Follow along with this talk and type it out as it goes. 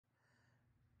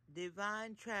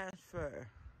Divine transfer.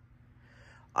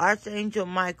 Archangel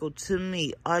Michael to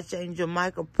me. Archangel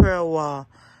Michael prayer wall.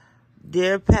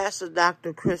 Dear Pastor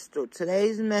Dr. Crystal,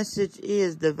 today's message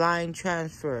is divine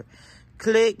transfer.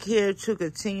 Click here to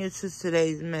continue to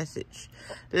today's message.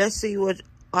 Let's see what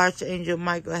Archangel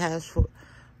Michael has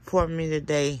for me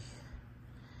today.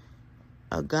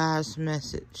 A God's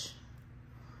message.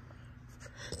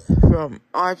 From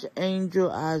Archangel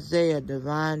Isaiah,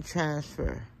 divine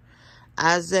transfer.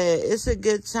 Isaiah, it's a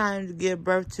good time to give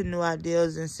birth to new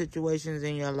ideas and situations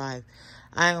in your life.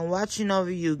 I am watching over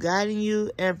you, guiding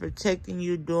you, and protecting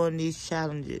you during these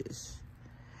challenges.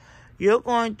 You're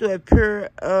going through a period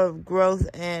of growth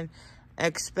and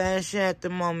expansion at the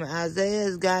moment. Isaiah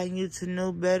is guiding you to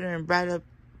new, better, and brighter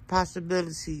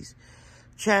possibilities,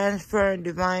 transferring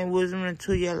divine wisdom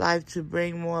into your life to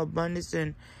bring more abundance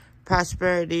and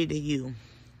prosperity to you.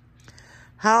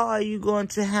 How are you going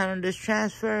to handle this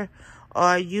transfer?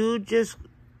 Are you just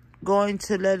going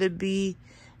to let it be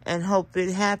and hope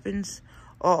it happens?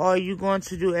 Or are you going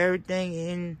to do everything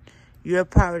in your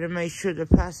power to make sure the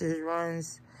process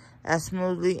runs as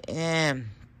smoothly and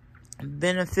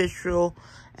beneficial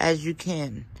as you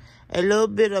can? A little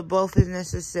bit of both is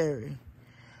necessary.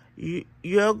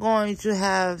 You're going to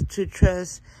have to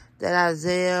trust that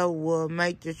Isaiah will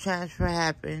make the transfer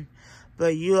happen,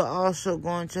 but you're also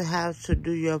going to have to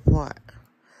do your part.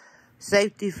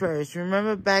 Safety first.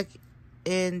 Remember back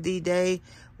in the day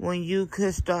when you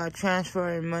could start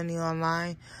transferring money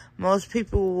online? Most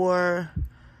people were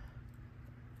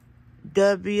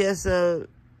dubious of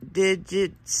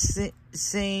digits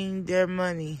seeing their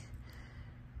money.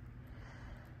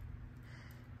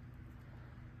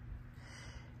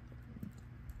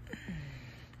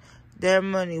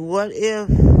 What if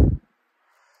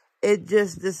it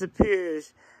just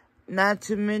disappears? Not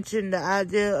to mention the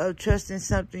idea of trusting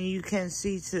something you can't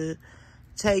see to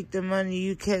take the money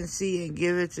you can't see and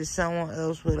give it to someone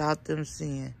else without them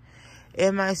seeing.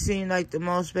 It might seem like the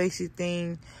most basic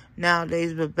thing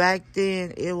nowadays, but back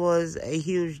then it was a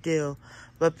huge deal.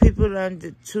 But people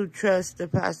learned to trust the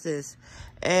process,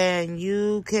 and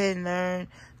you can learn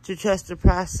to trust the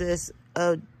process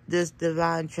of this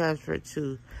divine transfer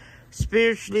too.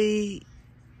 Spiritually,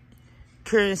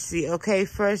 currency. Okay,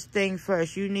 first thing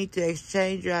first, you need to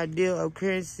exchange your ideal of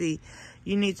currency.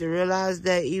 You need to realize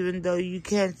that even though you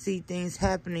can't see things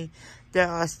happening, they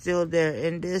are still there.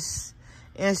 In this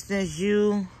instance,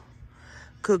 you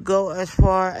could go as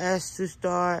far as to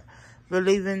start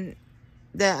believing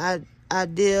that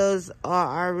ideas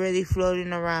are already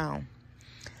floating around.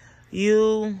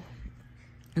 You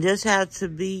just have to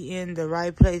be in the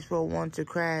right place for one to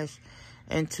crash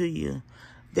into you.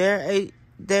 They're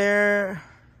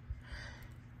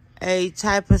a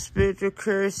type of spiritual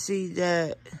currency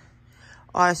that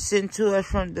are sent to us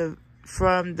from the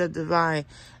divine,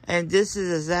 and this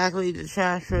is exactly the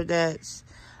transfer that's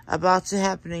about to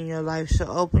happen in your life. So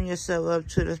open yourself up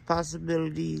to the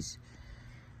possibility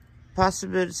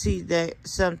that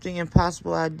something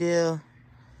impossible idea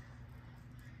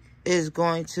is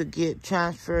going to get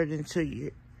transferred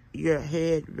into your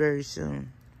head very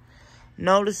soon.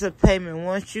 Notice of payment.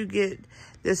 Once you get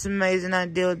this amazing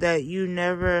idea that you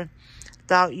never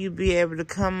thought you'd be able to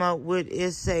come up with,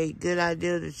 it's a good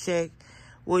idea to check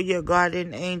with your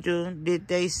guardian angel. Did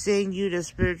they send you the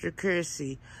spiritual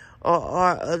currency, or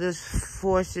are other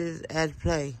forces at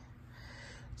play?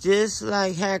 Just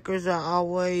like hackers are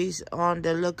always on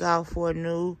the lookout for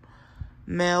new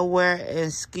malware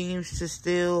and schemes to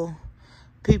steal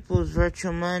people's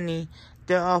virtual money,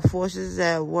 there are forces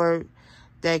at work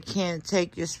that can't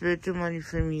take your spiritual money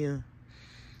from you.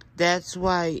 That's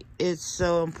why it's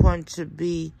so important to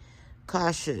be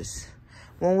cautious.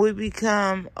 When we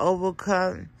become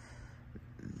overconfident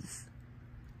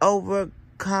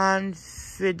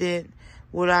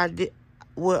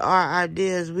with our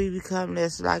ideas, we become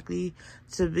less likely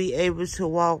to be able to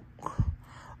walk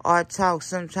or talk.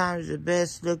 Sometimes the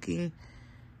best looking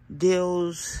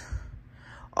deals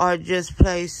are just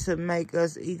placed to make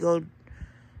us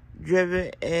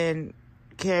ego-driven and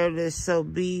careless, so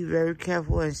be very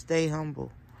careful and stay humble.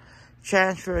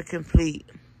 Transfer complete.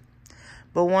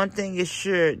 But one thing is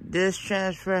sure, this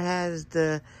transfer has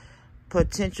the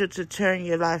potential to turn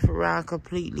your life around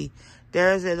completely.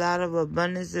 There is a lot of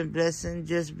abundance and blessing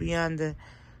just beyond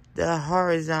the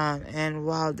horizon, and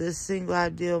while this single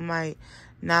idea might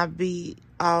not be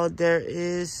all there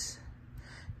is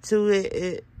to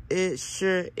it, it's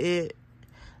sure a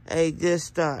good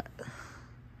start.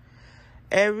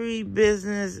 Every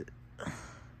business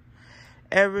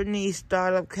ever needs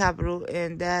startup capital,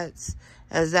 and that's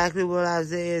exactly what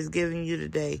Isaiah is giving you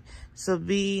today. So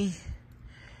be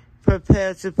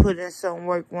prepare to put in some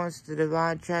work once the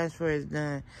divine transfer is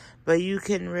done. But you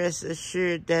can rest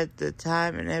assured that the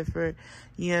time and effort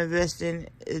you invest in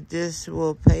this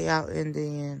will pay out in the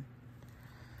end.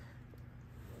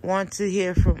 Want to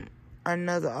hear from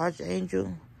another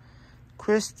Archangel?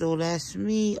 Crystal, that's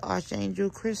me, Archangel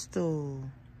Crystal.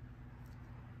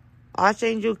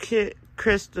 Archangel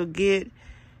Crystal, get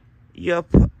your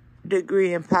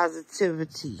degree in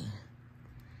positivity.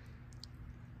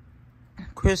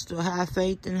 Crystal, have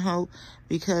faith and hope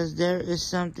because there is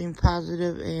something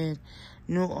positive and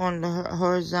new on the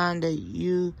horizon that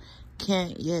you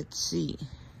can't yet see.